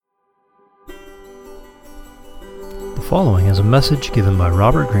following is a message given by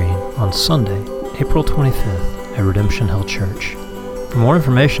Robert Greene on Sunday, April 25th at Redemption Hill Church. For more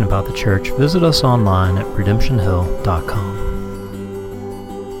information about the church, visit us online at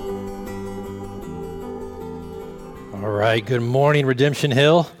redemptionhill.com. All right, good morning, Redemption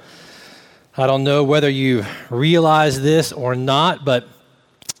Hill. I don't know whether you realize this or not, but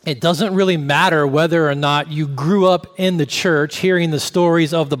it doesn't really matter whether or not you grew up in the church hearing the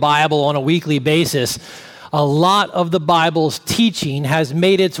stories of the Bible on a weekly basis. A lot of the Bible's teaching has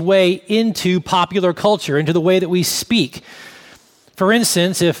made its way into popular culture, into the way that we speak. For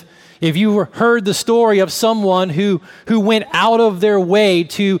instance, if you heard the story of someone who went out of their way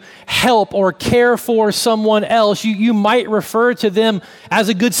to help or care for someone else, you might refer to them as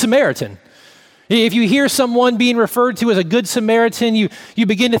a good Samaritan. If you hear someone being referred to as a good Samaritan, you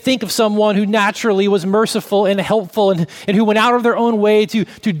begin to think of someone who naturally was merciful and helpful and who went out of their own way to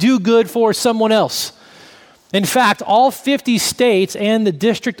do good for someone else. In fact, all 50 states and the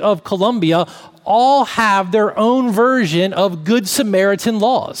District of Columbia all have their own version of Good Samaritan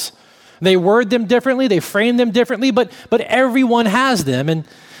laws. They word them differently, they frame them differently, but everyone has them. And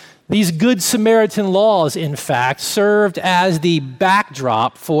these Good Samaritan laws, in fact, served as the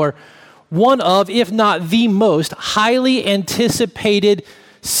backdrop for one of, if not the most, highly anticipated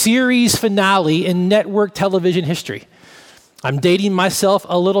series finale in network television history. I'm dating myself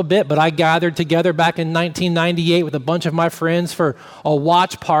a little bit, but I gathered together back in 1998 with a bunch of my friends for a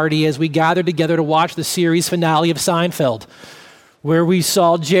watch party as we gathered together to watch the series finale of Seinfeld, where we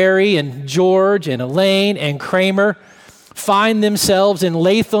saw Jerry and George and Elaine and Kramer find themselves in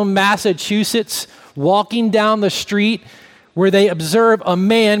Latham, Massachusetts, walking down the street where they observe a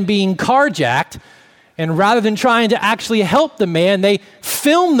man being carjacked, and rather than trying to actually help the man, they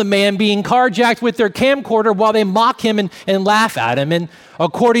film the man being carjacked with their camcorder while they mock him and laugh at him. And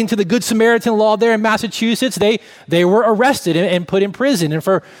according to the Good Samaritan law there in Massachusetts, they were arrested and put in prison. And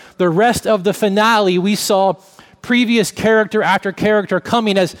for the rest of the finale, we saw previous character after character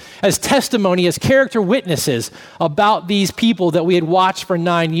coming as testimony, as character witnesses about these people that we had watched for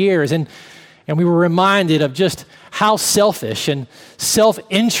 9 years. And we were reminded of just how selfish and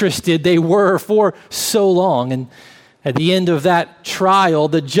self-interested they were for so long. And at the end of that trial,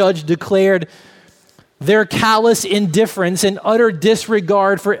 the judge declared their callous indifference and utter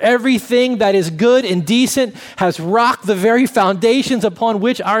disregard for everything that is good and decent has rocked the very foundations upon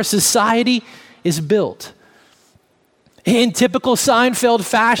which our society is built. In typical Seinfeld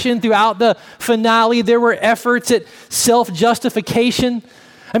fashion, throughout the finale, there were efforts at self-justification.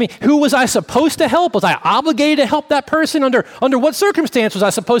 I mean, who was I supposed to help? Was I obligated to help that person? Under what circumstance was I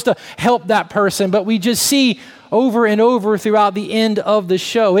supposed to help that person? But we just see over and over throughout the end of the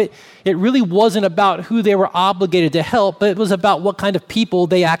show, it really wasn't about who they were obligated to help, but it was about what kind of people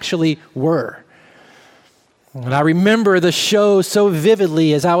they actually were. And I remember the show so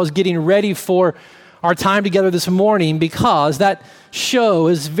vividly as I was getting ready for our time together this morning, because that show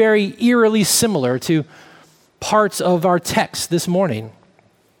is very eerily similar to parts of our text this morning.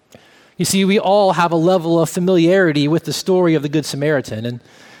 You see, we all have a level of familiarity with the story of the Good Samaritan.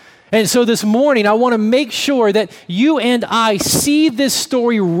 And so this morning, I want to make sure that you and I see this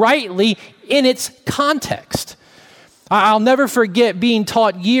story rightly in its context. I'll never forget being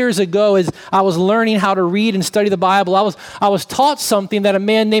taught years ago as I was learning how to read and study the Bible. I was taught something that a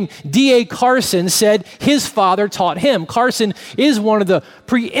man named D.A. Carson said his father taught him. Carson is one of the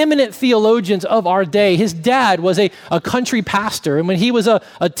preeminent theologians of our day. His dad was a country pastor, and when he was a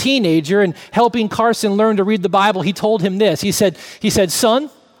teenager and helping Carson learn to read the Bible, he told him this. He said, "Son,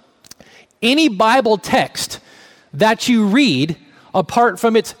 any Bible text that you read apart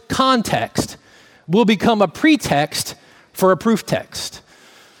from its context will become a pretext for a proof text."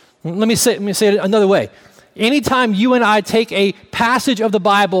 Let me say it another way. Anytime you and I take a passage of the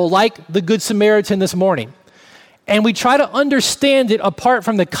Bible like the Good Samaritan this morning, and we try to understand it apart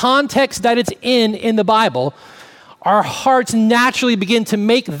from the context that it's in the Bible, our hearts naturally begin to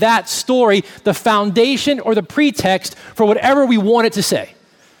make that story the foundation or the pretext for whatever we want it to say.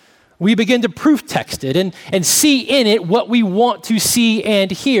 We begin to proof text it and see in it what we want to see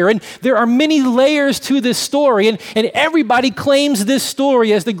and hear. And there are many layers to this story, and everybody claims this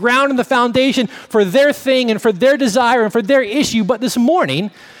story as the ground and the foundation for their thing and for their desire and for their issue. But this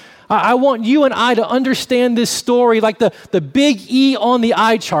morning, I want you and I to understand this story like the big E on the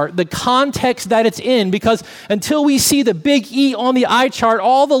eye chart, the context that it's in, because until we see the big E on the eye chart,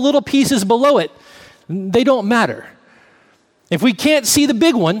 all the little pieces below it, they don't matter. If we can't see the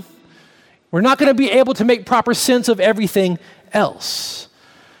big one, we're not going to be able to make proper sense of everything else.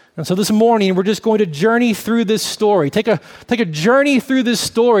 And so this morning, we're just going to journey through this story. Take a journey through this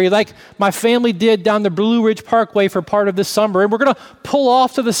story like my family did down the Blue Ridge Parkway for part of this summer. And we're going to pull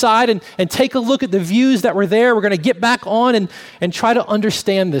off to the side and take a look at the views that were there. We're going to get back on and try to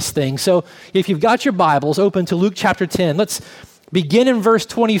understand this thing. So if you've got your Bibles open to Luke chapter 10, let's begin in verse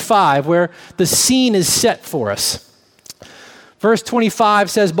 25 where the scene is set for us. Verse 25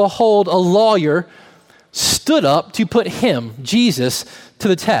 says, "Behold, a lawyer stood up to put him," Jesus, "to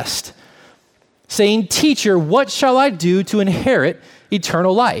the test, saying, 'Teacher, what shall I do to inherit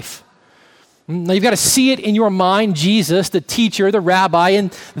eternal life?'" Now you've got to see it in your mind. Jesus, the teacher, the rabbi,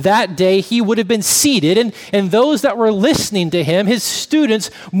 in that day he would have been seated, and those that were listening to him, his students,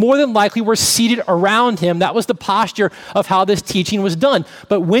 more than likely were seated around him. That was the posture of how this teaching was done.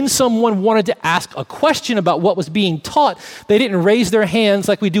 But when someone wanted to ask a question about what was being taught, they didn't raise their hands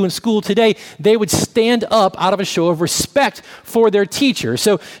like we do in school today. They would stand up out of a show of respect for their teacher.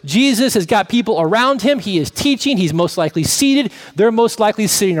 So Jesus has got people around him. He is teaching. He's most likely seated. They're most likely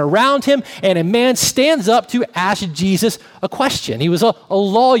sitting around him. And a man stands up to ask Jesus a question. He was a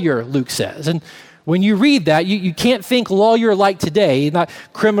lawyer, Luke says. And when you read that, you can't think lawyer like today, not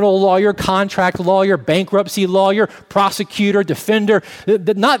criminal lawyer, contract lawyer, bankruptcy lawyer, prosecutor, defender,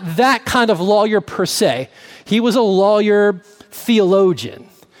 not that kind of lawyer per se. He was a lawyer theologian.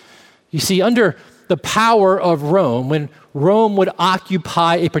 You see, under the power of Rome, when Rome would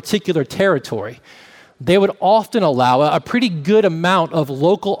occupy a particular territory, they would often allow a pretty good amount of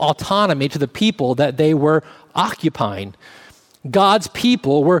local autonomy to the people that they were occupying. God's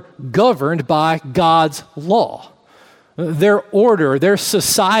people were governed by God's law. Their order, their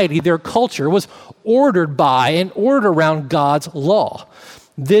society, their culture was ordered by and ordered around God's law.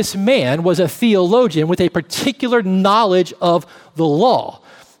 This man was a theologian with a particular knowledge of the law.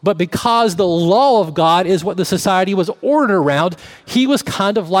 But because the law of God is what the society was ordered around, he was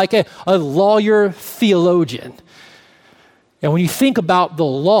kind of like a lawyer theologian. And when you think about the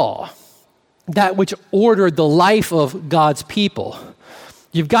law, that which ordered the life of God's people,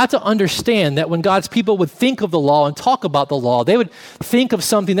 you've got to understand that when God's people would think of the law and talk about the law, they would think of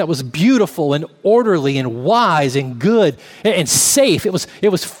something that was beautiful and orderly and wise and good and safe. It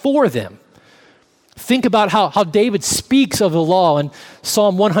was for them. Think about how David speaks of the law in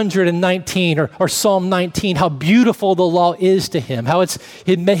Psalm 119 or Psalm 19, how beautiful the law is to him, how it's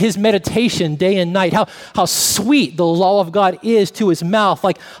his meditation day and night, how sweet the law of God is to his mouth,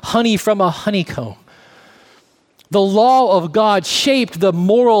 like honey from a honeycomb. The law of God shaped the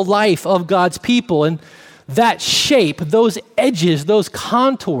moral life of God's people, and that shape, those edges, those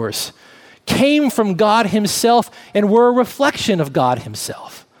contours, came from God himself and were a reflection of God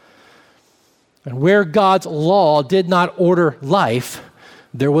himself. And where God's law did not order life,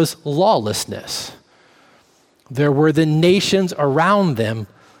 there was lawlessness. There were the nations around them,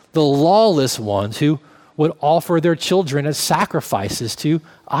 the lawless ones who would offer their children as sacrifices to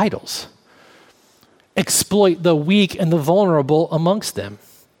idols, exploit the weak and the vulnerable amongst them.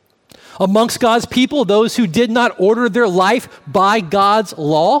 Amongst God's people, those who did not order their life by God's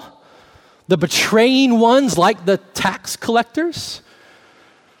law, the betraying ones like the tax collectors,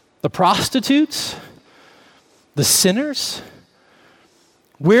 the prostitutes, the sinners.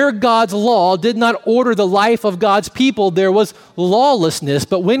 Where God's law did not order the life of God's people, there was lawlessness.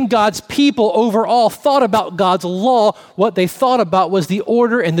 But when God's people overall thought about God's law, what they thought about was the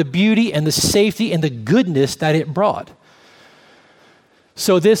order and the beauty and the safety and the goodness that it brought.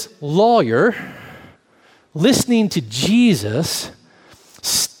 So this lawyer, listening to Jesus,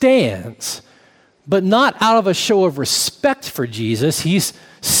 stands, but not out of a show of respect for Jesus. He's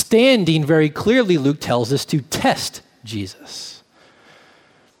standing very clearly, Luke tells us, to test Jesus.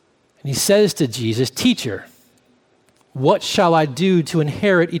 And he says to Jesus, "Teacher, what shall I do to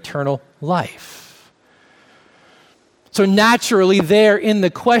inherit eternal life?" So naturally there in the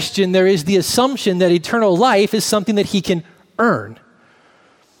question, there is the assumption that eternal life is something that he can earn,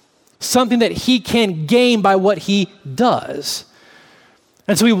 something that he can gain by what he does.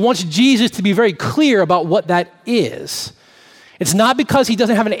 And so he wants Jesus to be very clear about what that is. It's not because he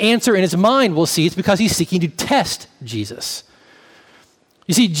doesn't have an answer in his mind, we'll see. It's because he's seeking to test Jesus.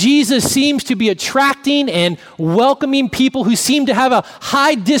 You see, Jesus seems to be attracting and welcoming people who seem to have a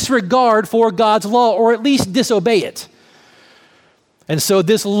high disregard for God's law, or at least disobey it. And so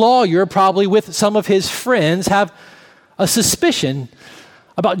this lawyer, probably with some of his friends, have a suspicion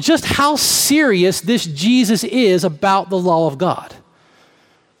about just how serious this Jesus is about the law of God.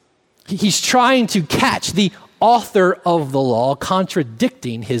 He's trying to catch the author of the law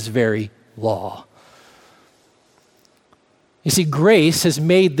contradicting his very law. You see, grace has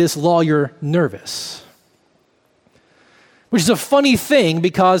made this lawyer nervous. which is a funny thing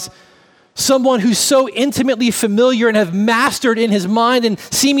because someone who's so intimately familiar and have mastered in his mind and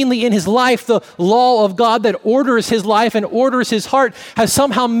seemingly in his life the law of God that orders his life and orders his heart has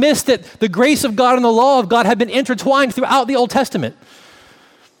somehow missed that the grace of God and the law of God have been intertwined throughout the Old Testament.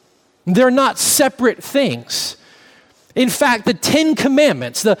 They're not separate things. In fact, the Ten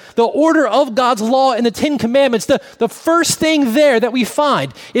Commandments, the order of God's law in the Ten Commandments, the first thing there that we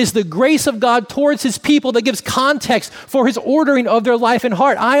find is the grace of God towards his people that gives context for his ordering of their life and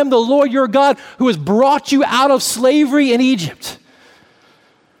heart. I am the Lord your God who has brought you out of slavery in Egypt.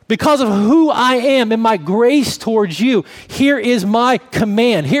 Because of who I am and my grace towards you, here is my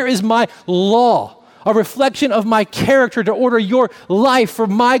command. Here is my law, a reflection of my character to order your life for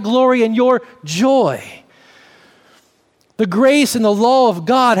my glory and your joy. The grace and the law of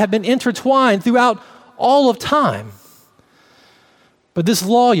God have been intertwined throughout all of time. But this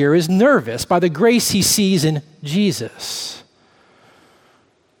lawyer is nervous by the grace he sees in Jesus.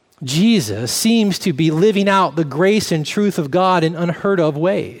 Jesus seems to be living out the grace and truth of God in unheard of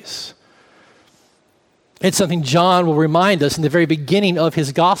ways. It's something John will remind us in the very beginning of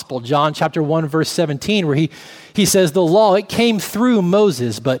his gospel, John chapter 1, verse 17, where he says, the law, it came through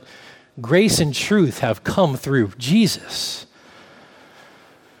Moses, but grace and truth have come through Jesus.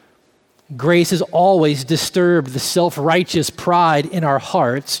 Grace has always disturbed the self-righteous pride in our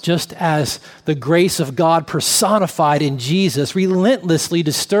hearts, just as the grace of God personified in Jesus relentlessly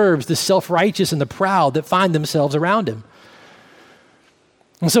disturbs the self-righteous and the proud that find themselves around him.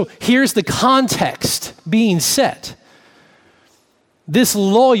 And so here's the context being set. This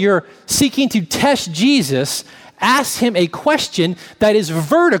lawyer seeking to test Jesus asks him a question that is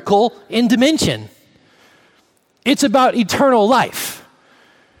vertical in dimension. It's about eternal life.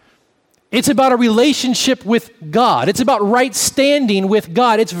 It's about a relationship with God. It's about right standing with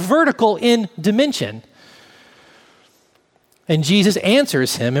God. It's vertical in dimension. And Jesus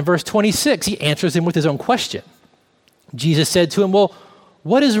answers him in verse 26. He answers him with his own question. Jesus said to him, well,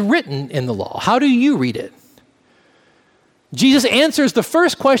 what is written in the law? How do you read it? Jesus answers the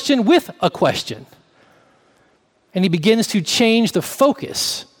first question with a question. And he begins to change the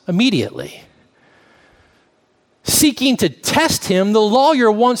focus immediately. Seeking to test him, the lawyer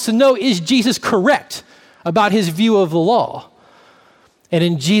wants to know, is Jesus correct about his view of the law? And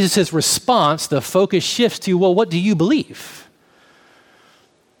in Jesus' response, the focus shifts to, well, what do you believe?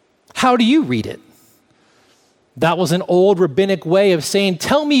 How do you read it? That was an old rabbinic way of saying,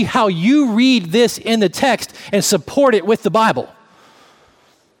 tell me how you read this in the text and support it with the Bible.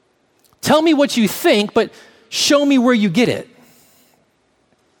 Tell me what you think, but show me where you get it.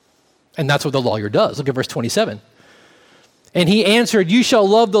 And that's what the lawyer does. Look at verse 27. And he answered, you shall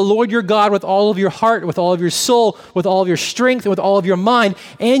love the Lord your God with all of your heart, with all of your soul, with all of your strength, and with all of your mind,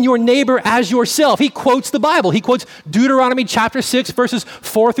 and your neighbor as yourself. He quotes the Bible. He quotes Deuteronomy chapter 6, verses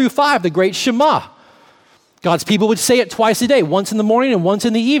 4 through 5, the great Shema. God's people would say it twice a day, once in the morning and once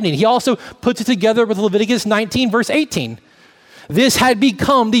in the evening. He also puts it together with Leviticus 19, verse 18. This had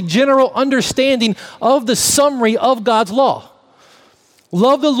become the general understanding of the summary of God's law.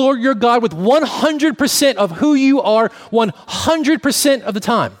 Love the Lord your God with 100% of who you are, 100% of the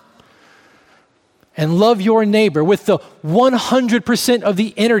time. And love your neighbor with the 100% of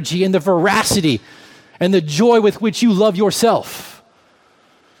the energy and the veracity and the joy with which you love yourself.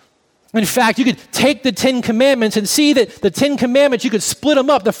 In fact, you could take the 10 Commandments and see that the 10 Commandments, you could split them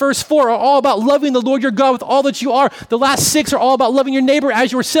up. The first 4 are all about loving the Lord your God with all that you are. The last 6 are all about loving your neighbor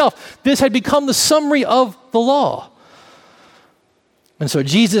as yourself. This had become the summary of the law. And so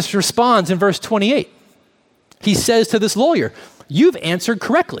Jesus responds in verse 28. He says to this lawyer, you've answered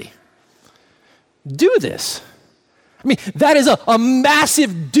correctly. Do this. I mean, that is a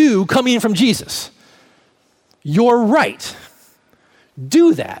massive do coming from Jesus. You're right.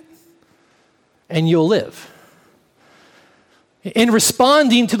 Do that, and you'll live. In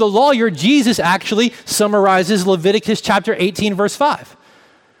responding to the lawyer, Jesus actually summarizes Leviticus chapter 18, verse 5.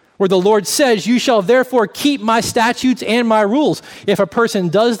 Where the Lord says, you shall therefore keep my statutes and my rules. If a person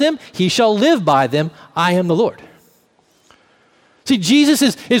does them, he shall live by them. I am the Lord. See, Jesus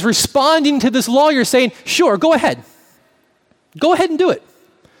is responding to this lawyer saying, sure, go ahead. Go ahead and do it.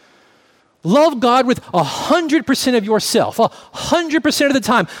 Love God with 100% of yourself, 100% of the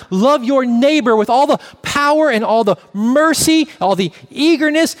time. Love your neighbor with all the power and all the mercy, all the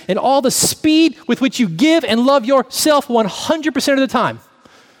eagerness and all the speed with which you give, and love yourself 100% of the time.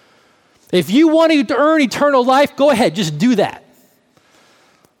 If you want to earn eternal life, go ahead, just do that.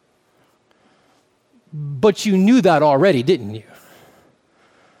 But you knew that already, didn't you?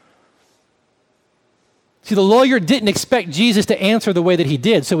 See, the lawyer didn't expect Jesus to answer the way that he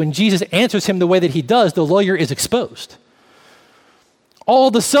did. So when Jesus answers him the way that he does, the lawyer is exposed. all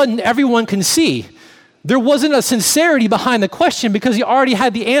of a sudden everyone can see there wasn't a sincerity behind the question because he already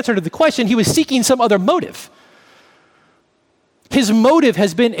had the answer to the question. He was seeking some other motive. His motive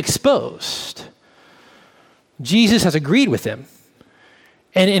has been exposed. Jesus has agreed with him.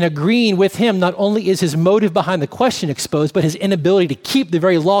 And in agreeing with him, not only is his motive behind the question exposed, but his inability to keep the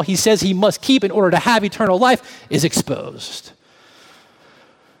very law he says he must keep in order to have eternal life is exposed.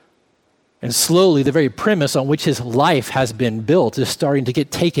 And slowly, the very premise on which his life has been built is starting to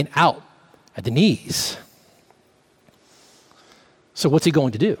get taken out at the knees. So what's he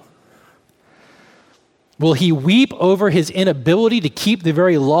going to do? Will he weep over his inability to keep the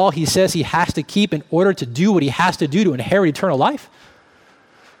very law he says he has to keep in order to do what he has to do to inherit eternal life?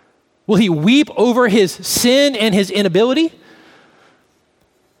 Will he weep over his sin and his inability?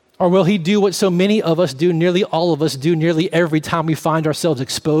 Or will he do what so many of us do, nearly all of us do, nearly every time we find ourselves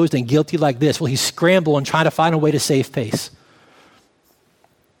exposed and guilty like this? Will he scramble and try to find a way to save face?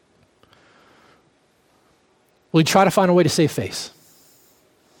 Will he try to find a way to save face?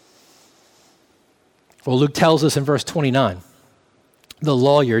 Well, Luke tells us in verse 29, the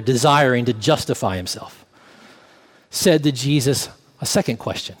lawyer, desiring to justify himself, said to Jesus a second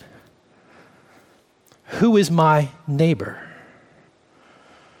question. Who is my neighbor?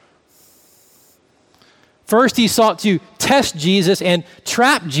 First, he sought to test Jesus and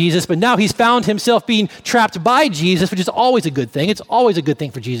trap Jesus, but now he's found himself being trapped by Jesus, which is always a good thing. It's always a good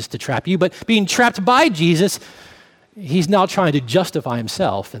thing for Jesus to trap you, but being trapped by Jesus, he's now trying to justify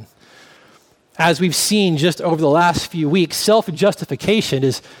himself. And as we've seen just over the last few weeks, self-justification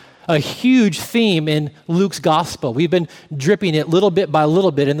is a huge theme in Luke's gospel. We've been dripping it little bit by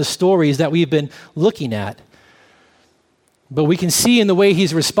little bit in the stories that we've been looking at. But we can see in the way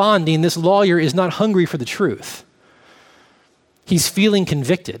he's responding, this lawyer is not hungry for the truth. He's feeling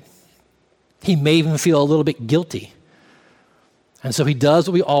convicted. He may even feel a little bit guilty. And so he does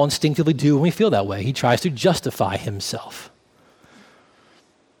what we all instinctively do when we feel that way. He tries to justify himself.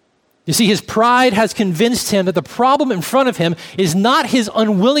 You see, his pride has convinced him that the problem in front of him is not his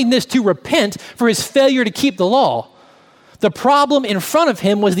unwillingness to repent for his failure to keep the law. The problem in front of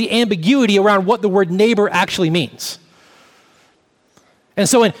him was the ambiguity around what the word neighbor actually means. And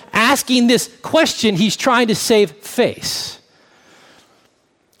so in asking this question, he's trying to save face.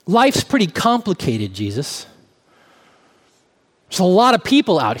 Life's pretty complicated, Jesus. There's a lot of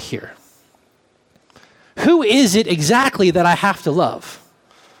people out here. Who is it exactly that I have to love?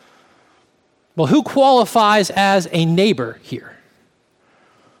 Well, who qualifies as a neighbor here?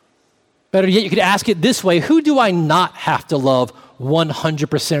 Better yet, you could ask it this way. Who do I not have to love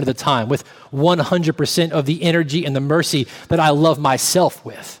 100% of the time, with 100% of the energy and the mercy that I love myself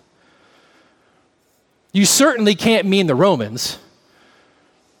with? You certainly can't mean the Romans,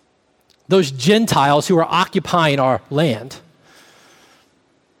 those Gentiles who are occupying our land.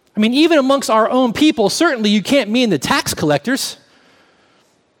 I mean, even amongst our own people, certainly you can't mean the tax collectors.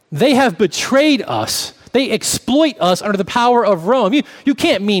 They have betrayed us. They exploit us under the power of Rome. You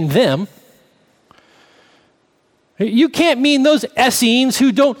can't mean them. You can't mean those Essenes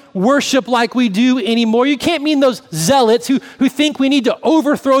who don't worship like we do anymore. You can't mean those zealots who think we need to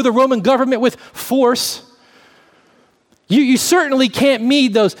overthrow the Roman government with force. You certainly can't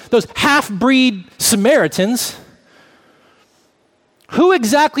mean those half-breed Samaritans. Who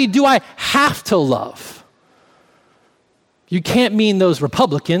exactly do I have to love? You can't mean those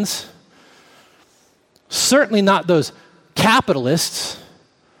Republicans. Certainly not those capitalists.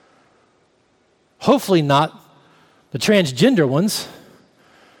 Hopefully not the transgender ones.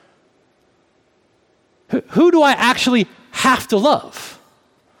 Who do I actually have to love?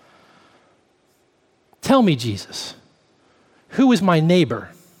 Tell me, Jesus, who is my neighbor?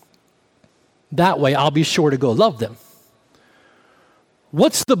 That way I'll be sure to go love them.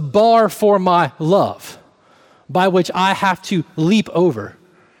 What's the bar for my love by which I have to leap over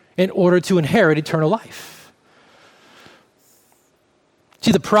in order to inherit eternal life?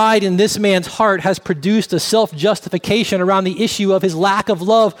 See, the pride in this man's heart has produced a self-justification around the issue of his lack of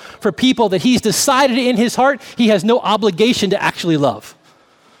love for people that he's decided in his heart he has no obligation to actually love.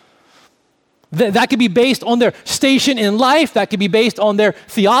 That could be based on their station in life. That could be based on their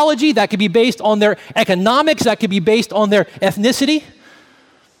theology. That could be based on their economics. That could be based on their ethnicity.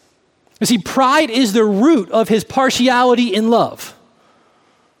 You see, pride is the root of his partiality in love.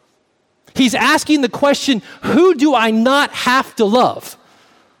 He's asking the question, who do I not have to love?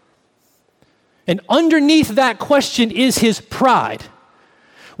 And underneath that question is his pride,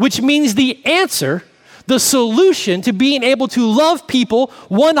 which means the answer, the solution to being able to love people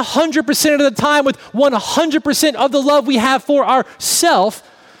 100% of the time with 100% of the love we have for ourselves,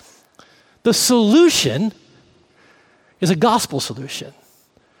 the solution is a gospel solution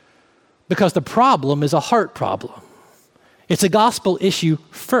because the problem is a heart problem. It's a gospel issue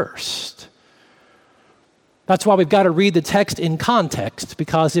first. That's why we've got to read the text in context,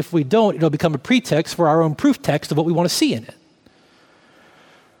 because if we don't, it'll become a pretext for our own proof text of what we want to see in it.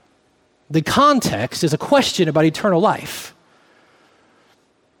 The context is a question about eternal life.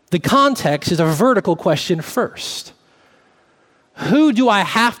 The context is a vertical question first. Who do I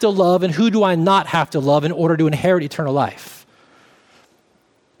have to love and who do I not have to love in order to inherit eternal life?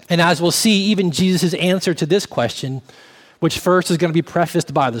 And as we'll see, even Jesus' answer to this question, which first is going to be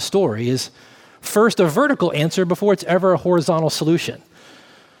prefaced by the story, is first a vertical answer before it's ever a horizontal solution.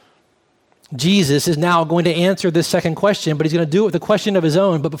 Jesus is now going to answer this second question, but he's going to do it with a question of his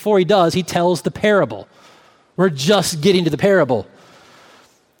own. But before he does, he tells the parable. We're just getting to the parable.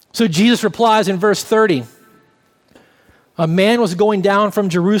 So Jesus replies in verse 30, a man was going down from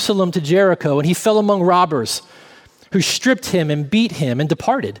Jerusalem to Jericho, and he fell among robbers who stripped him and beat him and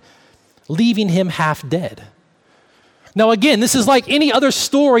departed, leaving him half dead. Now again, this is like any other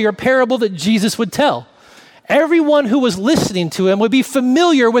story or parable that Jesus would tell. Everyone who was listening to him would be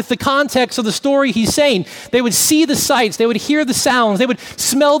familiar with the context of the story he's saying. They would see the sights, they would hear the sounds, they would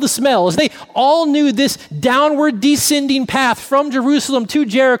smell the smells. They all knew this downward descending path from Jerusalem to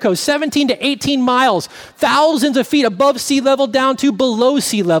Jericho, 17 to 18 miles, thousands of feet above sea level down to below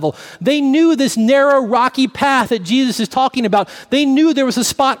sea level. They knew this narrow, rocky path that Jesus is talking about. They knew there was a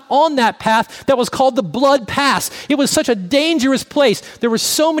spot on that path that was called the Blood Pass. It was such a dangerous place. There were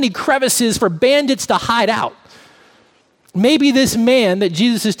so many crevices for bandits to hide out. Maybe this man that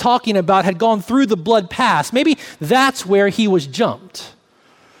Jesus is talking about had gone through the Blood Pass. Maybe that's where he was jumped.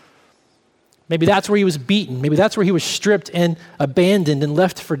 Maybe that's where he was beaten. Maybe that's where he was stripped and abandoned and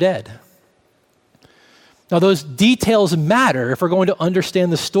left for dead. Now, those details matter if we're going to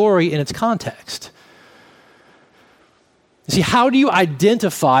understand the story in its context. See, how do you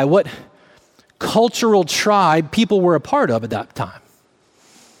identify what cultural tribe people were a part of at that time?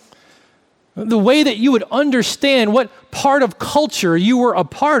 The way that you would understand what part of culture you were a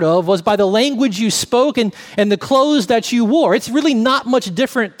part of was by the language you spoke and the clothes that you wore. It's really not much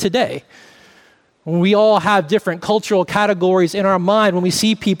different today. We all have different cultural categories in our mind when we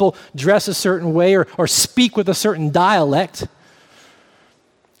see people dress a certain way or speak with a certain dialect.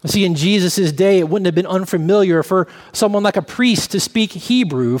 See, in Jesus' day, it wouldn't have been unfamiliar for someone like a priest to speak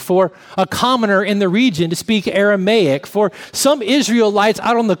Hebrew, for a commoner in the region to speak Aramaic, for some Israelites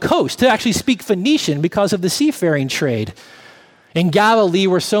out on the coast to actually speak Phoenician because of the seafaring trade. In Galilee,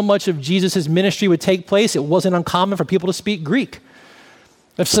 where so much of Jesus' ministry would take place, it wasn't uncommon for people to speak Greek.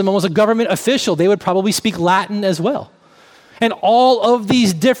 If someone was a government official, they would probably speak Latin as well. And all of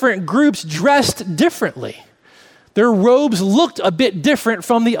these different groups dressed differently. Their robes looked a bit different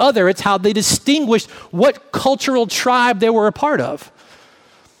from the other. It's how they distinguished what cultural tribe they were a part of.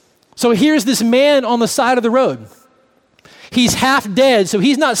 So here's this man on the side of the road. He's half dead, so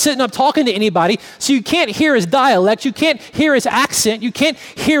he's not sitting up talking to anybody, so you can't hear his dialect, you can't hear his accent, you can't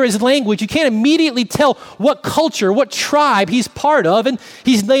hear his language, you can't immediately tell what culture, what tribe he's part of, and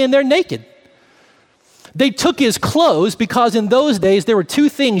he's laying there naked. They took his clothes because in those days there were two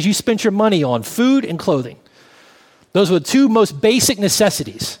things you spent your money on, food and clothing. Those were the two most basic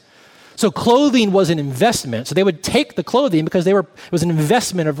necessities. So clothing was an investment. So they would take the clothing because it was an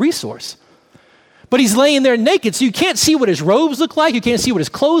investment of resource. But he's laying there naked, so you can't see what his robes look like. You can't see what his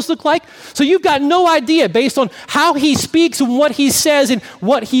clothes look like. So you've got no idea based on how he speaks and what he says and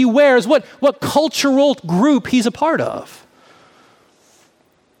what he wears, what cultural group he's a part of.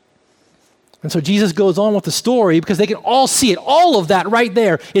 And so Jesus goes on with the story because they can all see it. All of that right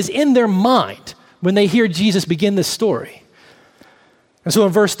there is in their mind when they hear Jesus begin this story. And so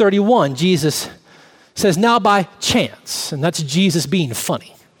in verse 31, Jesus says, now by chance, and that's Jesus being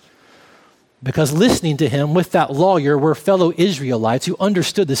funny, because listening to him with that lawyer were fellow Israelites who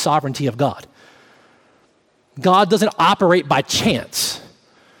understood the sovereignty of God. God doesn't operate by chance.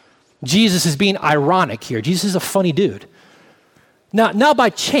 Jesus is being ironic here. Jesus is a funny dude. Now by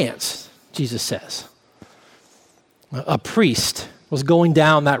chance, Jesus says, a priest was going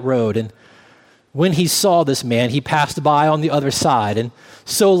down that road, and when he saw this man, he passed by on the other side. And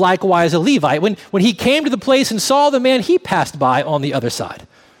so likewise a Levite. When he came to the place and saw the man, he passed by on the other side.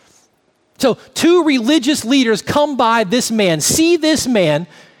 So two religious leaders come by this man, see this man,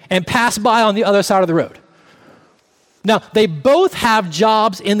 and pass by on the other side of the road. Now, they both have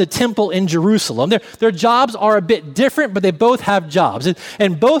jobs in the temple in Jerusalem. Their jobs are a bit different, but they both have jobs.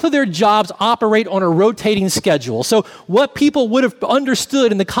 And both of their jobs operate on a rotating schedule. So what people would have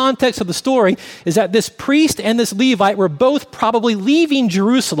understood in the context of the story is that this priest and this Levite were both probably leaving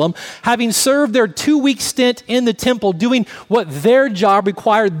Jerusalem, having served their 2-week stint in the temple, doing what their job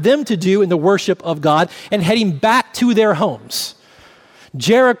required them to do in the worship of God, and heading back to their homes.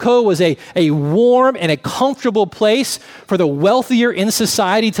 Jericho was a warm and a comfortable place for the wealthier in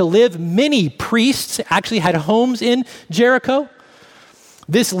society to live. Many priests actually had homes in Jericho.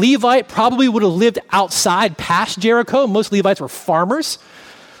 This Levite probably would have lived outside past Jericho. Most Levites were farmers.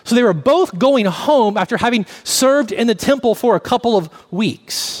 So they were both going home after having served in the temple for a couple of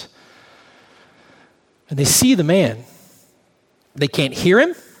weeks. And they see the man. They can't hear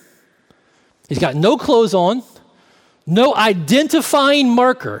him. He's got no clothes on. No identifying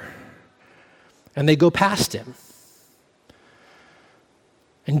marker, and they go past him.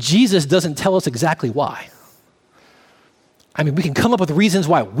 And Jesus doesn't tell us exactly why. I mean, we can come up with reasons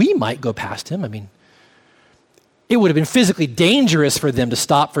why we might go past him. I mean, it would have been physically dangerous for them to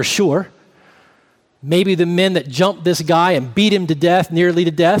stop for sure. Maybe the men that jumped this guy and beat him to death, nearly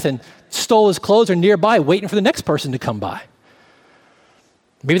to death, and stole his clothes are nearby waiting for the next person to come by.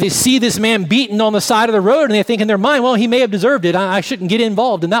 Maybe they see this man beaten on the side of the road and they think in their mind, well, he may have deserved it. I shouldn't get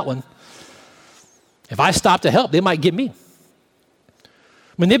involved in that one. If I stop to help, they might get me. I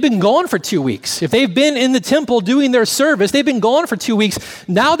mean, they've been gone for 2 weeks. If they've been in the temple doing their service, they've been gone for 2 weeks.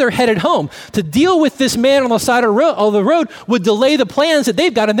 Now they're headed home. To deal with this man on the side of the road would delay the plans that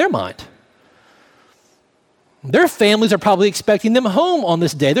they've got in their mind. Their families are probably expecting them home on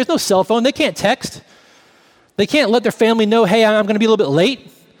this day. There's no cell phone. They can't text. They can't let their family know, hey, I'm going to be a little bit late.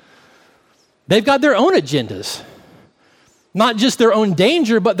 They've got their own agendas. Not just their own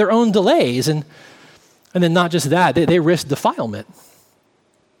danger, but their own delays. And then not just that, they risk defilement.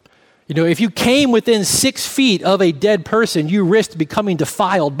 You know, if you came within 6 feet of a dead person, you risked becoming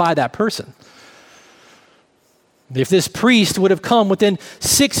defiled by that person. If this priest would have come within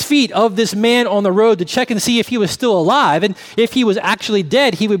 6 feet of this man on the road to check and see if he was still alive, and if he was actually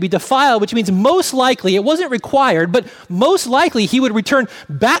dead, he would be defiled, which means most likely, it wasn't required, but most likely he would return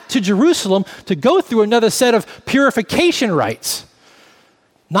back to Jerusalem to go through another set of purification rites,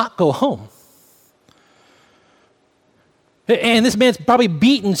 not go home. And this man's probably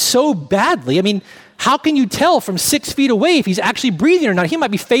beaten so badly. I mean, how can you tell from 6 feet away if he's actually breathing or not? He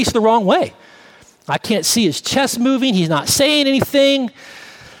might be faced the wrong way. I can't see his chest moving. He's not saying anything.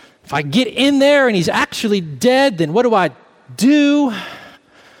 If I get in there and he's actually dead, then what do I do?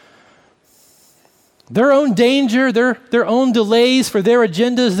 Their own danger, their own delays for their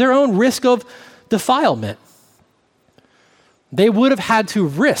agendas, their own risk of defilement. They would have had to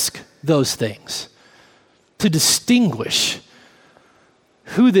risk those things to distinguish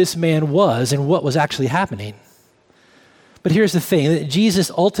who this man was and what was actually happening. But here's the thing, Jesus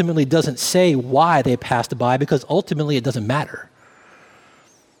ultimately doesn't say why they passed by, because ultimately it doesn't matter.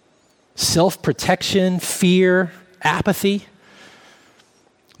 Self-protection, fear, apathy,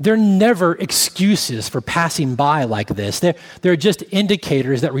 they're never excuses for passing by like this. They're just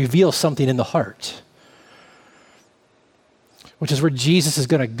indicators that reveal something in the heart, which is where Jesus is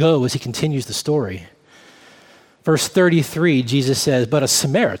going to go as he continues the story. Verse 33, Jesus says, but a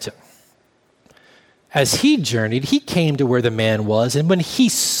Samaritan, as he journeyed, he came to where the man was, and when he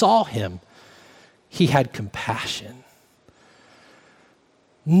saw him, he had compassion.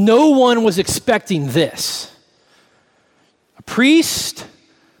 No one was expecting this. A priest,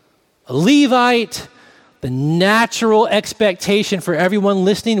 a Levite, the natural expectation for everyone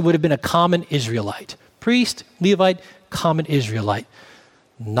listening would have been a common Israelite. Priest, Levite, common Israelite,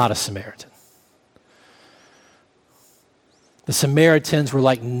 not a Samaritan. The Samaritans were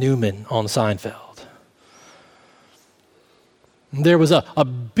like Newman on Seinfeld. There was a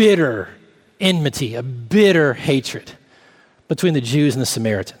bitter enmity, a bitter hatred between the Jews and the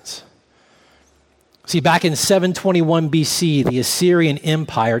Samaritans. See, back in 721 BC, the Assyrian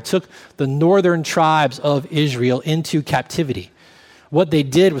Empire took the northern tribes of Israel into captivity. What they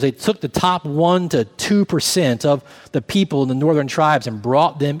did was they took the top 1% to 2% of the people in the northern tribes and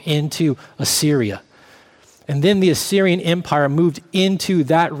brought them into Assyria. And then the Assyrian Empire moved into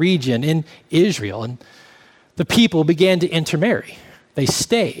that region in Israel, and the people began to intermarry. They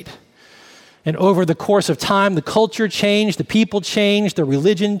stayed. And over the course of time, the culture changed, the people changed, the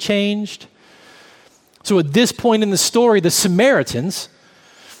religion changed. So at this point in the story, the Samaritans,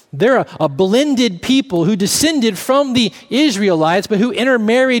 they're a blended people who descended from the Israelites, but who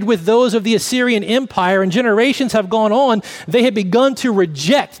intermarried with those of the Assyrian Empire, and generations have gone on. They had begun to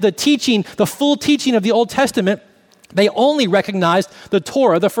reject the teaching, the full teaching of the Old Testament, They only recognized the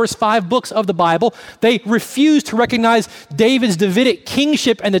Torah, the first 5 books of the Bible. They refused to recognize David's Davidic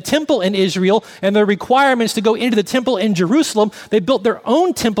kingship and the temple in Israel and the requirements to go into the temple in Jerusalem. They built their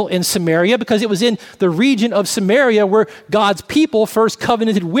own temple in Samaria because it was in the region of Samaria where God's people first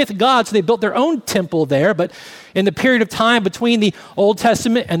covenanted with God, so they built their own temple there. But in the period of time between the Old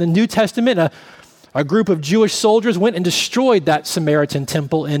Testament and the New Testament, a group of Jewish soldiers went and destroyed that Samaritan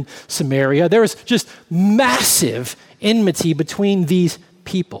temple in Samaria. There was just massive enmity between these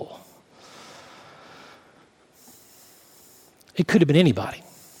people. It could have been anybody,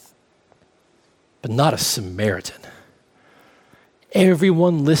 but not a Samaritan.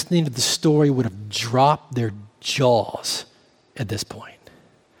 Everyone listening to the story would have dropped their jaws at this point.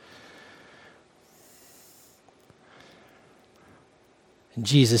 And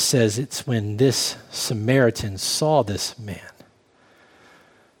Jesus says it's when this Samaritan saw this man,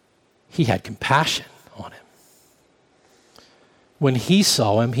 he had compassion on him. When he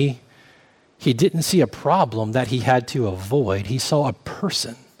saw him, he didn't see a problem that he had to avoid. He saw a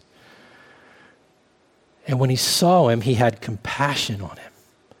person. And when he saw him, he had compassion on him.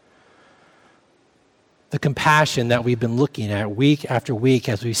 The compassion that we've been looking at week after week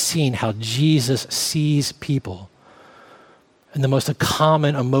as we've seen how Jesus sees people. And the most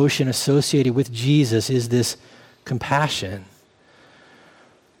common emotion associated with Jesus is this compassion.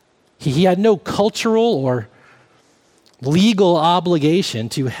 He had no cultural or legal obligation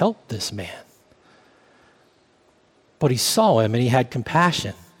to help this man. But he saw him and he had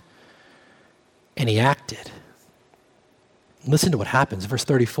compassion. And he acted. Listen to what happens. Verse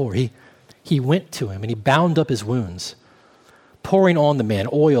 34. He went to him and he bound up his wounds, pouring on the man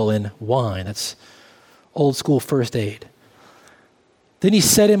oil and wine. That's old school first aid. Then he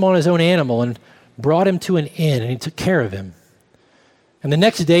set him on his own animal and brought him to an inn, and he took care of him. And the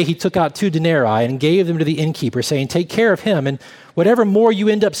next day he took out 2 denarii and gave them to the innkeeper, saying, "Take care of him, and whatever more you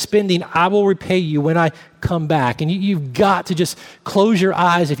end up spending, I will repay you when I come back." And you've got to just close your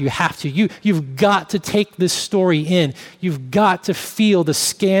eyes if you have to. You've got to take this story in. You've got to feel the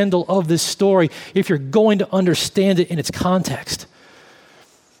scandal of this story if you're going to understand it in its context.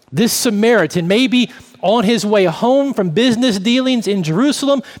 This Samaritan may be on his way home from business dealings in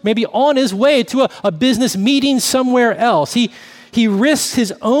Jerusalem, maybe on his way to a business meeting somewhere else. He risks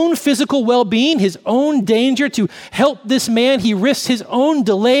his own physical well-being, his own danger to help this man. He risks his own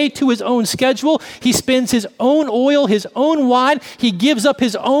delay to his own schedule. He spends his own oil, his own wine. He gives up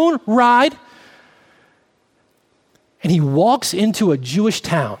his own ride. And he walks into a Jewish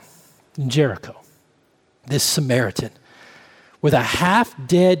town in Jericho, this Samaritan, with a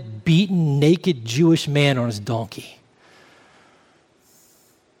half-dead, beaten, naked Jewish man on his donkey.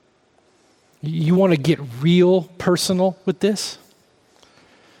 You want to get real personal with this?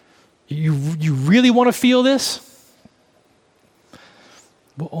 You really want to feel this?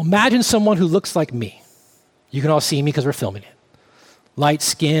 Well, imagine someone who looks like me. You can all see me because we're filming it. Light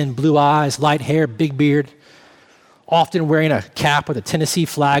skin, blue eyes, light hair, big beard, often wearing a cap with a Tennessee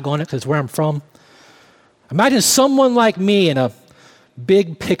flag on it because it's where I'm from. Imagine someone like me in a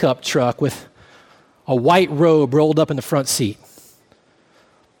big pickup truck with a white robe rolled up in the front seat,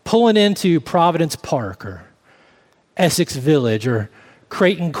 pulling into Providence Park or Essex Village or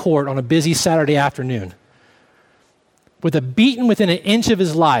Creighton Court on a busy Saturday afternoon, with a beaten within an inch of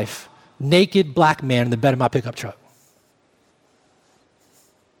his life, naked black man in the bed of my pickup truck.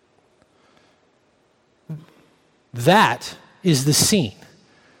 That is the scene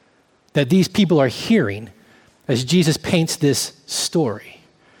that these people are hearing as Jesus paints this story.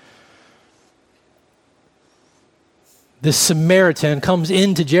 This Samaritan comes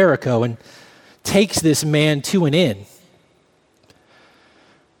into Jericho and takes this man to an inn.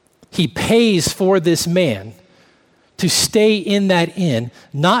 He pays for this man to stay in that inn,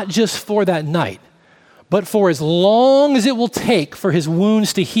 not just for that night, but for as long as it will take for his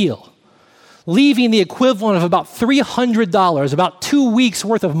wounds to heal, leaving the equivalent of about $300, about 2 weeks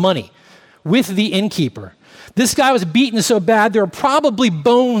worth of money with the innkeeper. This guy was beaten so bad, there were probably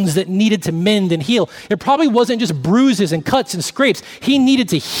bones that needed to mend and heal. It probably wasn't just bruises and cuts and scrapes. He needed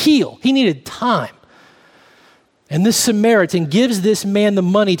to heal. He needed time. And this Samaritan gives this man the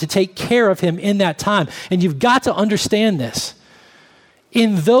money to take care of him in that time. And you've got to understand this.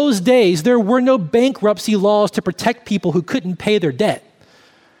 In those days, there were no bankruptcy laws to protect people who couldn't pay their debt.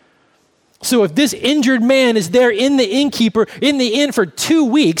 So if this injured man is there in the inn for 2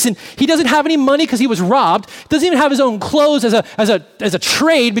 weeks, and he doesn't have any money because he was robbed, doesn't even have his own clothes as a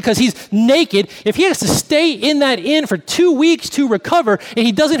trade because he's naked, if he has to stay in that inn for 2 weeks to recover and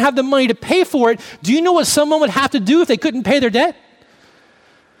he doesn't have the money to pay for it, do you know what someone would have to do if they couldn't pay their debt?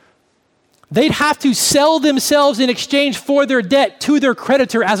 They'd have to sell themselves in exchange for their debt to their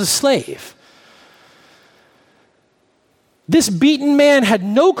creditor as a slave. This beaten man had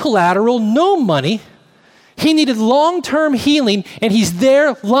no collateral, no money. He needed long-term healing, and he's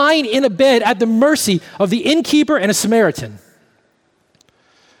there lying in a bed at the mercy of the innkeeper and a Samaritan.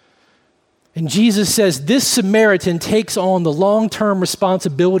 And Jesus says this Samaritan takes on the long-term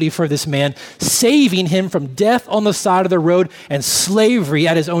responsibility for this man, saving him from death on the side of the road and slavery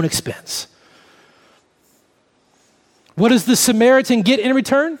at his own expense. What does the Samaritan get in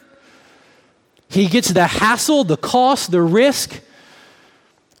return? He gets the hassle, the cost, the risk,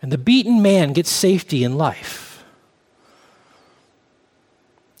 and the beaten man gets safety in life.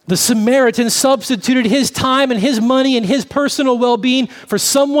 The Samaritan substituted his time and his money and his personal well-being for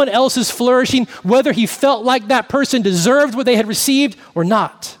someone else's flourishing, whether he felt like that person deserved what they had received or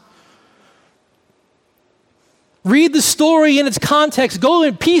not. Read the story in its context. Go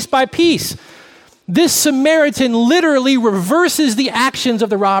in piece by piece. This Samaritan literally reverses the actions of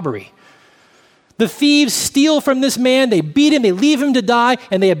the robbery. The thieves steal from this man, they beat him, they leave him to die,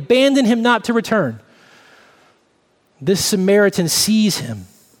 and they abandon him not to return. This Samaritan sees him,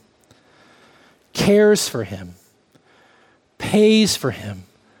 cares for him, pays for him,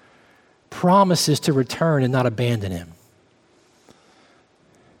 promises to return and not abandon him.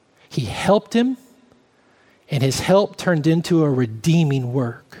 He helped him, and his help turned into a redeeming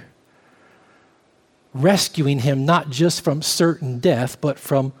work, rescuing him not just from certain death, but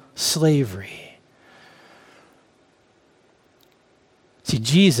from slavery. See,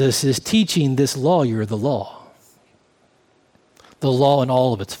 Jesus is teaching this lawyer the law in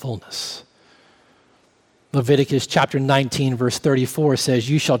all of its fullness. Leviticus chapter 19, verse 34 says,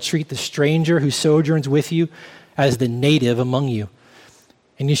 "You shall treat the stranger who sojourns with you as the native among you,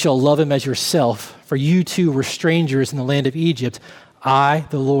 and you shall love him as yourself, for you too were strangers in the land of Egypt. I,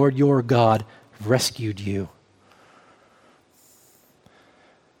 the Lord your God, rescued you."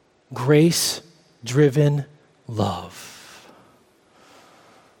 Grace-driven love.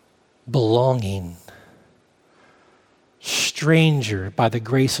 Belonging. Stranger by the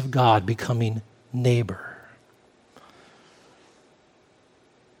grace of God becoming neighbor.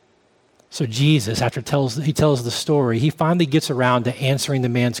 So Jesus, after he tells the story, he finally gets around to answering the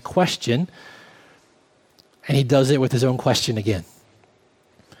man's question, and he does it with his own question again.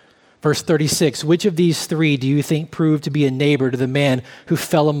 Verse 36, "Which of these three do you think proved to be a neighbor to the man who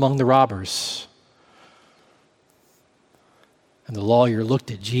fell among the robbers?" And the lawyer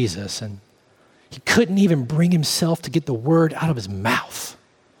looked at Jesus, and he couldn't even bring himself to get the word out of his mouth.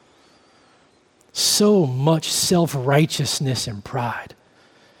 So much self-righteousness and pride.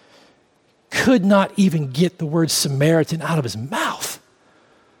 Could not even get the word Samaritan out of his mouth.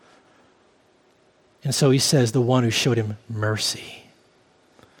 And so he says, "The one who showed him mercy."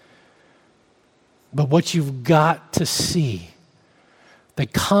 But what you've got to see, the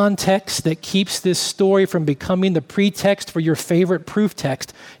context that keeps this story from becoming the pretext for your favorite proof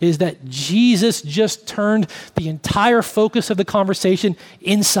text, is that Jesus just turned the entire focus of the conversation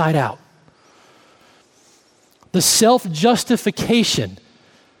inside out. The self-justification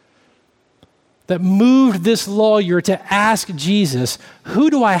that moved this lawyer to ask Jesus, "Who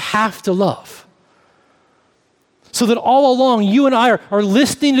do I have to love?" So that all along, you and I are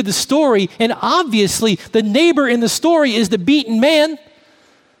listening to the story, and obviously the neighbor in the story is the beaten man.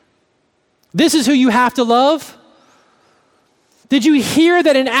 This is who you have to love. Did you hear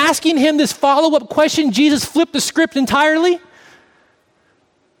that in asking him this follow-up question, Jesus flipped the script entirely?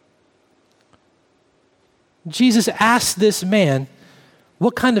 Jesus asked this man,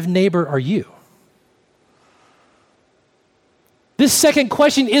 "What kind of neighbor are you?" This second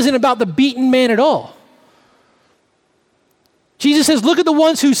question isn't about the beaten man at all. Jesus says, look at the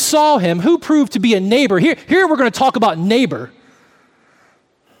ones who saw him, who proved to be a neighbor. Here we're going to talk about neighbor.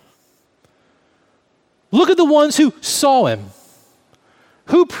 Look at the ones who saw him,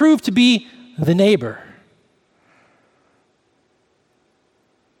 who proved to be the neighbor.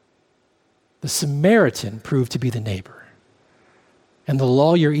 The Samaritan proved to be the neighbor, and the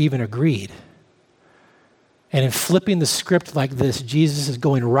lawyer even agreed. And in flipping the script like this, Jesus is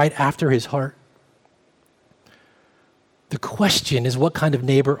going right after his heart. The question is, what kind of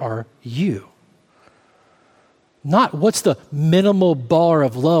neighbor are you? Not what's the minimal bar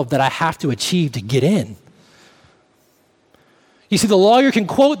of love that I have to achieve to get in. You see, the lawyer can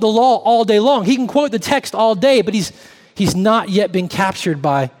quote the law all day long. He can quote the text all day, but he's not yet been captured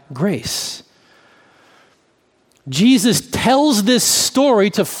by grace. Jesus tells this story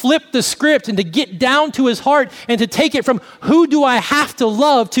to flip the script and to get down to his heart and to take it from who do I have to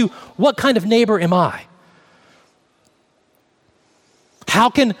love to what kind of neighbor am I? How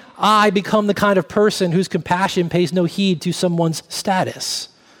can I become the kind of person whose compassion pays no heed to someone's status?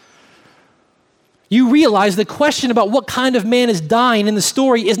 You realize the question about what kind of man is dying in the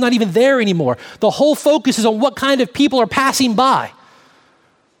story is not even there anymore. The whole focus is on what kind of people are passing by.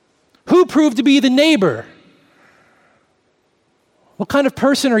 Who proved to be the neighbor? What kind of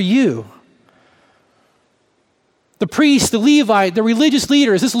person are you? The priest, the Levite, the religious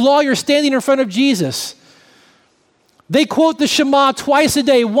leaders, this lawyer standing in front of Jesus. They quote the Shema twice a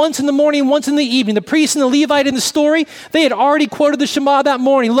day, once in the morning, once in the evening. The priest and the Levite in the story, they had already quoted the Shema that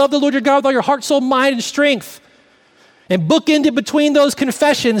morning. Love the Lord your God with all your heart, soul, mind, and strength. And bookended between those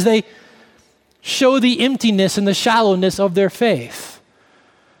confessions, they show the emptiness and the shallowness of their faith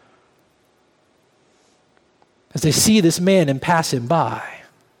as they see this man and pass him by.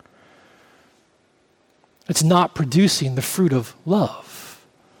 It's not producing the fruit of love.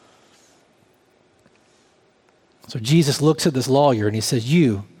 So Jesus looks at this lawyer and he says,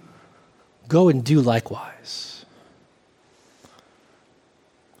 you go and do likewise.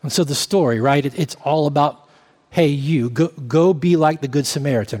 And so the story, right, it's all about, hey, you, go be like the Good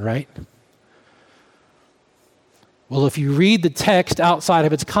Samaritan, right? Well, if you read the text outside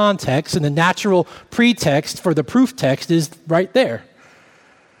of its context, and the natural pretext for the proof text is right there.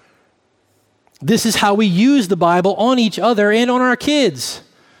 This is how we use the Bible on each other and on our kids.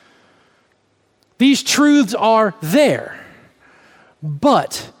 These truths are there,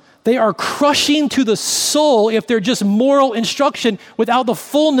 but they are crushing to the soul if they're just moral instruction without the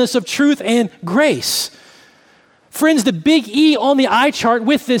fullness of truth and grace. Friends, the big E on the eye chart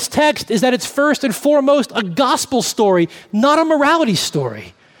with this text is that it's first and foremost a gospel story, not a morality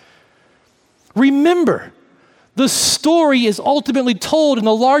story. Remember, the story is ultimately told in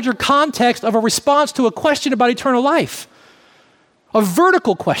the larger context of a response to a question about eternal life, a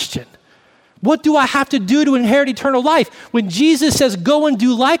vertical question. What do I have to do to inherit eternal life? When Jesus says, go and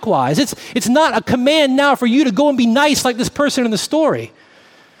do likewise, it's not a command now for you to go and be nice like this person in the story.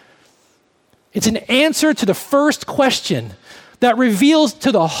 It's an answer to the first question that reveals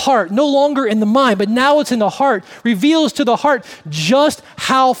to the heart, no longer in the mind, but now it's in the heart, reveals to the heart just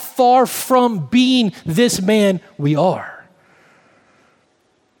how far from being this man we are.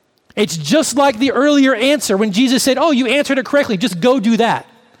 It's just like the earlier answer when Jesus said, oh, you answered it correctly, just go do that.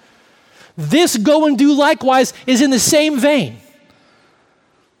 This go and do likewise is in the same vein.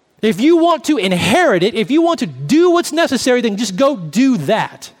 If you want to inherit it, if you want to do what's necessary, then just go do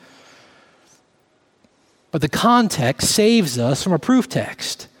that. But the context saves us from a proof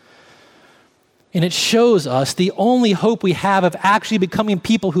text. And it shows us the only hope we have of actually becoming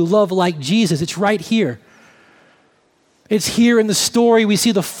people who love like Jesus. It's right here. It's here in the story. We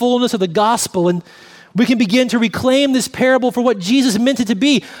see the fullness of the gospel, and we can begin to reclaim this parable for what Jesus meant it to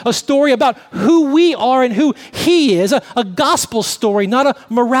be, a story about who we are and who he is, a gospel story, not a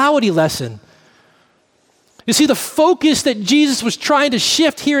morality lesson. You see, the focus that Jesus was trying to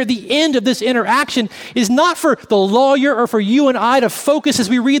shift here at the end of this interaction is not for the lawyer or for you and I to focus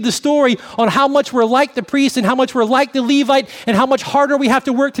as we read the story on how much we're like the priest and how much we're like the Levite and how much harder we have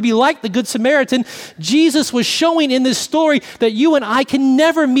to work to be like the Good Samaritan. Jesus was showing in this story that you and I can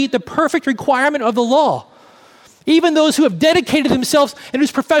never meet the perfect requirement of the law. Even those who have dedicated themselves and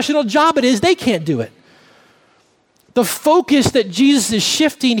whose professional job it is, they can't do it. The focus that Jesus is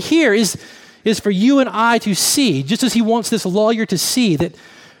shifting here is for you and I to see, just as he wants this lawyer to see, that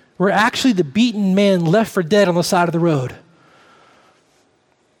we're actually the beaten man left for dead on the side of the road.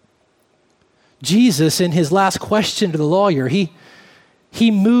 Jesus, in his last question to the lawyer, he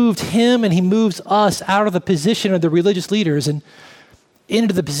moved him and he moves us out of the position of the religious leaders and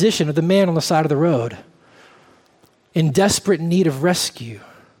into the position of the man on the side of the road in desperate need of rescue.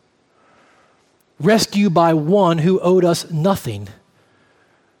 Rescue by one who owed us nothing,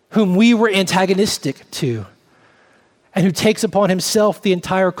 whom we were antagonistic to, and who takes upon himself the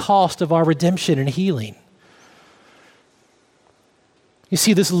entire cost of our redemption and healing. You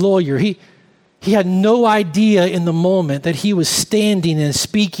see, this lawyer, he had no idea in the moment that he was standing and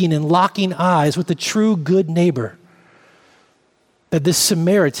speaking and locking eyes with the true good neighbor that this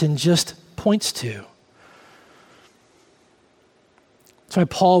Samaritan just points to. That's why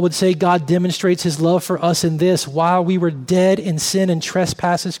Paul would say God demonstrates his love for us in this: while we were dead in sin and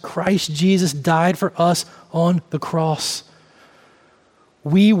trespasses, Christ Jesus died for us on the cross.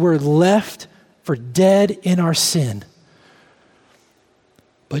 We were left for dead in our sin,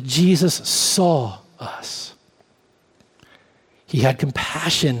 but Jesus saw us. He had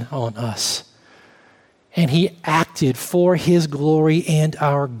compassion on us, and he acted for his glory and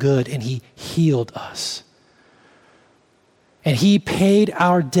our good, and he healed us. And he paid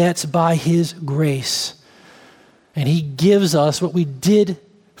our debts by his grace. And he gives us what we did.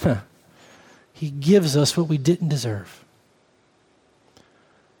 He gives us what we didn't deserve.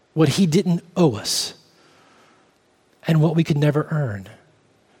 What he didn't owe us. And what we could never earn.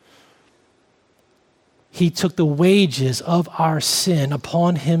 He took the wages of our sin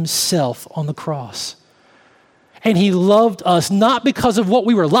upon himself on the cross. And he loved us not because of what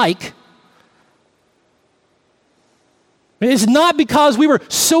we were like. It's not because we were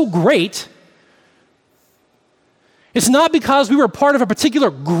so great. It's not because we were part of a particular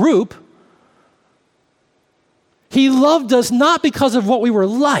group. He loved us not because of what we were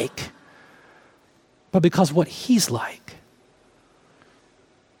like, but because of what he's like.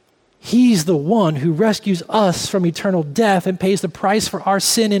 He's the one who rescues us from eternal death and pays the price for our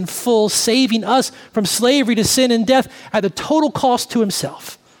sin in full, saving us from slavery to sin and death at the total cost to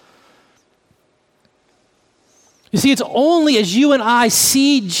himself. You see, it's only as you and I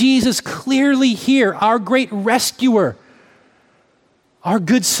see Jesus clearly here, our great rescuer, our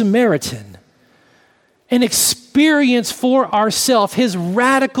good Samaritan, and experience for ourselves his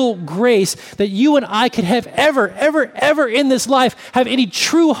radical grace, that you and I could have ever in this life have any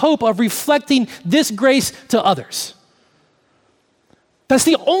true hope of reflecting this grace to others. That's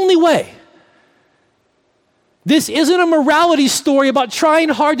the only way. This isn't a morality story about trying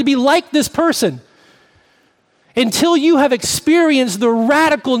hard to be like this person. Until you have experienced the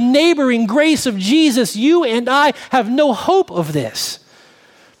radical neighboring grace of Jesus, you and I have no hope of this.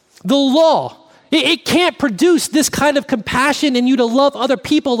 The law, it can't produce this kind of compassion in you to love other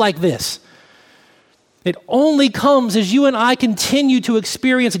people like this. It only comes as you and I continue to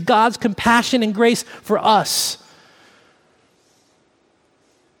experience God's compassion and grace for us.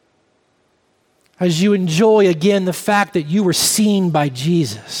 As you enjoy again the fact that you were seen by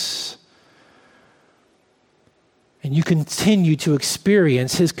Jesus. And you continue to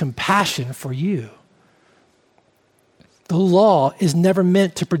experience his compassion for you. The law is never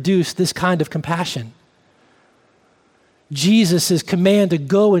meant to produce this kind of compassion. Jesus' command to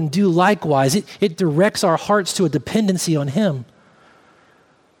go and do likewise, it directs our hearts to a dependency on him.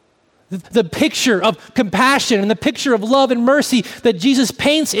 The picture of compassion and the picture of love and mercy that Jesus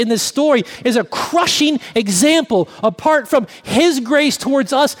paints in this story is a crushing example apart from his grace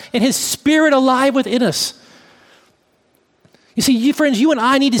towards us and his Spirit alive within us. You see, friends, you and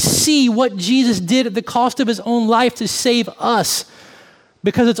I need to see what Jesus did at the cost of his own life to save us,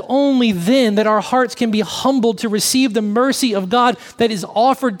 because it's only then that our hearts can be humbled to receive the mercy of God that is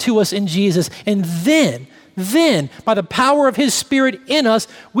offered to us in Jesus. And then, by the power of his Spirit in us,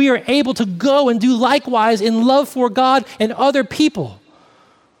 we are able to go and do likewise in love for God and other people.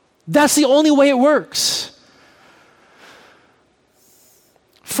 That's the only way it works.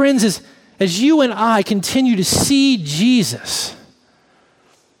 Friends, as you and I continue to see Jesus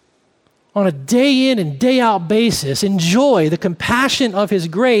on a day in and day out basis, enjoy the compassion of his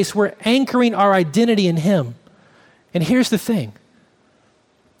grace, we're anchoring our identity in him. And here's the thing.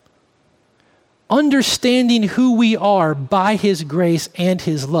 Understanding who we are by his grace and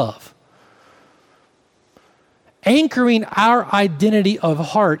his love. Anchoring our identity of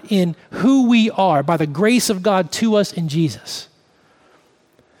heart in who we are by the grace of God to us in Jesus.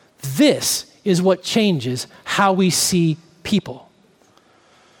 This is what changes how we see people.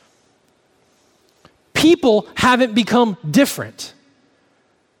 People haven't become different.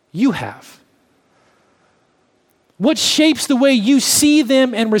 You have. What shapes the way you see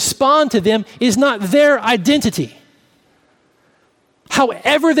them and respond to them is not their identity.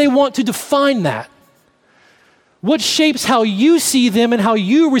 However they want to define that. What shapes how you see them and how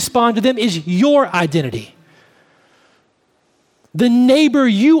you respond to them is your identity. The neighbor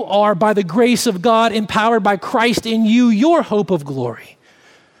you are by the grace of God, empowered by Christ in you, your hope of glory.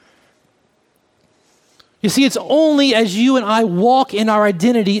 You see, it's only as you and I walk in our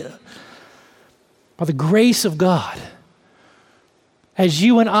identity by the grace of God, as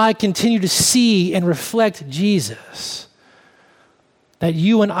you and I continue to see and reflect Jesus, that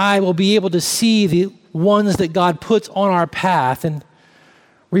you and I will be able to see the ones that God puts on our path and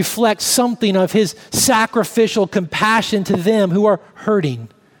reflect something of his sacrificial compassion to them who are hurting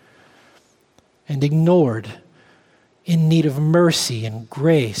and ignored, in need of mercy and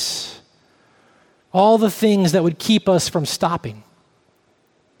grace. All the things that would keep us from stopping.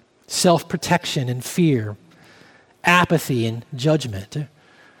 Self-protection and fear, apathy and judgment.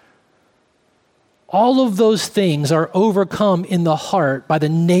 All of those things are overcome in the heart by the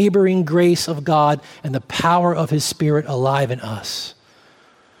neighboring grace of God and the power of his Spirit alive in us.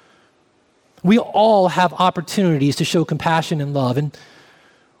 We all have opportunities to show compassion and love, and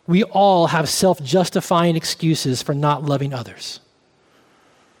we all have self-justifying excuses for not loving others.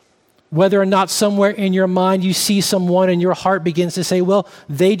 Whether or not somewhere in your mind you see someone and your heart begins to say, well,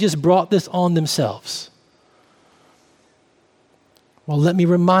 they just brought this on themselves. Well, let me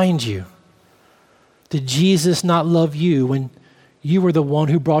remind you, did Jesus not love you when you were the one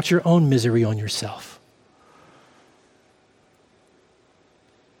who brought your own misery on yourself?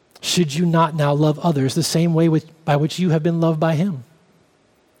 Should you not now love others the same way by which you have been loved by him?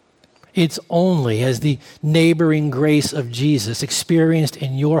 It's only as the neighboring grace of Jesus experienced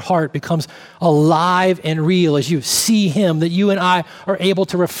in your heart becomes alive and real as you see him that you and I are able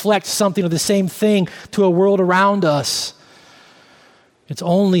to reflect something of the same thing to a world around us. It's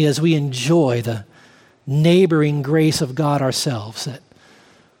only as we enjoy the neighboring grace of God ourselves that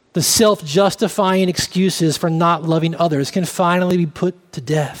the self-justifying excuses for not loving others can finally be put to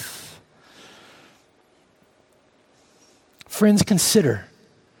death. Friends, consider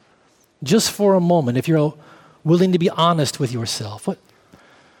just for a moment, if you're willing to be honest with yourself,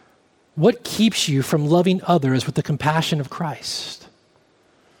 what keeps you from loving others with the compassion of Christ?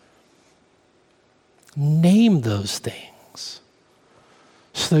 Name those things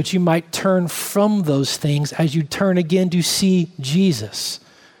so that you might turn from those things as you turn again to see Jesus,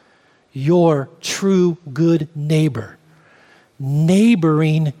 your true good neighbor,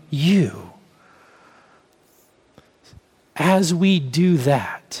 neighboring you. As we do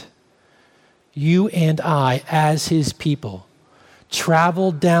that, you and I, as his people,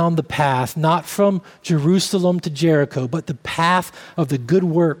 travel down the path, not from Jerusalem to Jericho, but the path of the good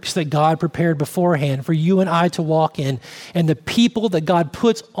works that God prepared beforehand for you and I to walk in. And the people that God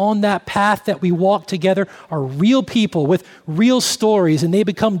puts on that path that we walk together are real people with real stories, and they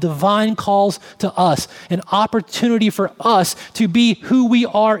become divine calls to us, an opportunity for us to be who we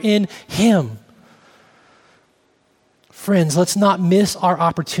are in him. Friends, let's not miss our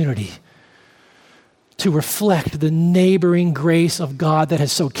opportunity to reflect the neighboring grace of God that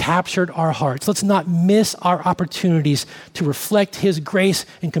has so captured our hearts. Let's not miss our opportunities to reflect his grace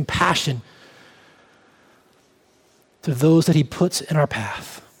and compassion to those that he puts in our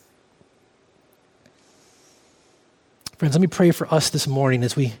path. Friends, let me pray for us this morning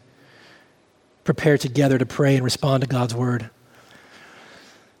as we prepare together to pray and respond to God's word.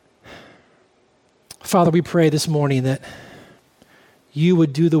 Father, we pray this morning that you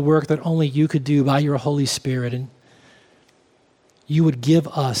would do the work that only you could do by your Holy Spirit, and you would give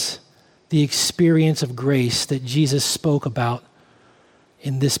us the experience of grace that Jesus spoke about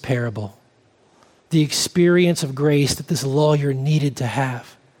in this parable, the experience of grace that this lawyer needed to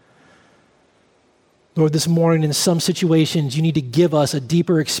have. Lord, this morning in some situations, you need to give us a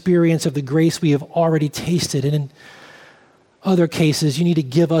deeper experience of the grace we have already tasted, and in other cases, you need to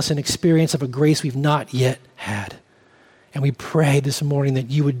give us an experience of a grace we've not yet had. And we pray this morning that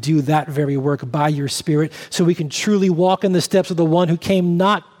you would do that very work by your Spirit so we can truly walk in the steps of the one who came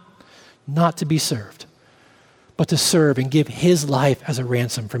not to be served, but to serve and give his life as a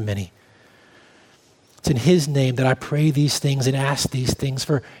ransom for many. It's in his name that I pray these things and ask these things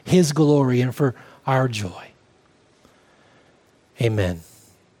for his glory and for our joy. Amen.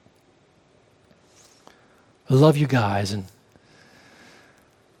 I love you guys, and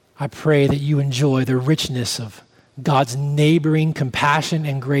I pray that you enjoy the richness of God's neighboring compassion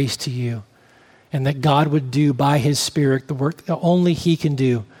and grace to you, and that God would do by his Spirit the work that only he can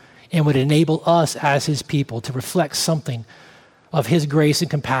do, and would enable us as his people to reflect something of his grace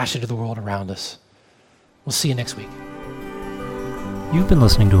and compassion to the world around us. We'll see you next week. You've been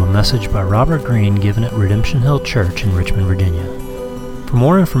listening to a message by Robert Greene given at Redemption Hill Church in Richmond, Virginia. For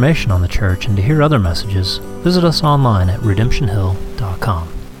more information on the church and to hear other messages, visit us online at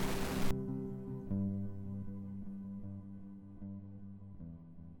redemptionhill.com.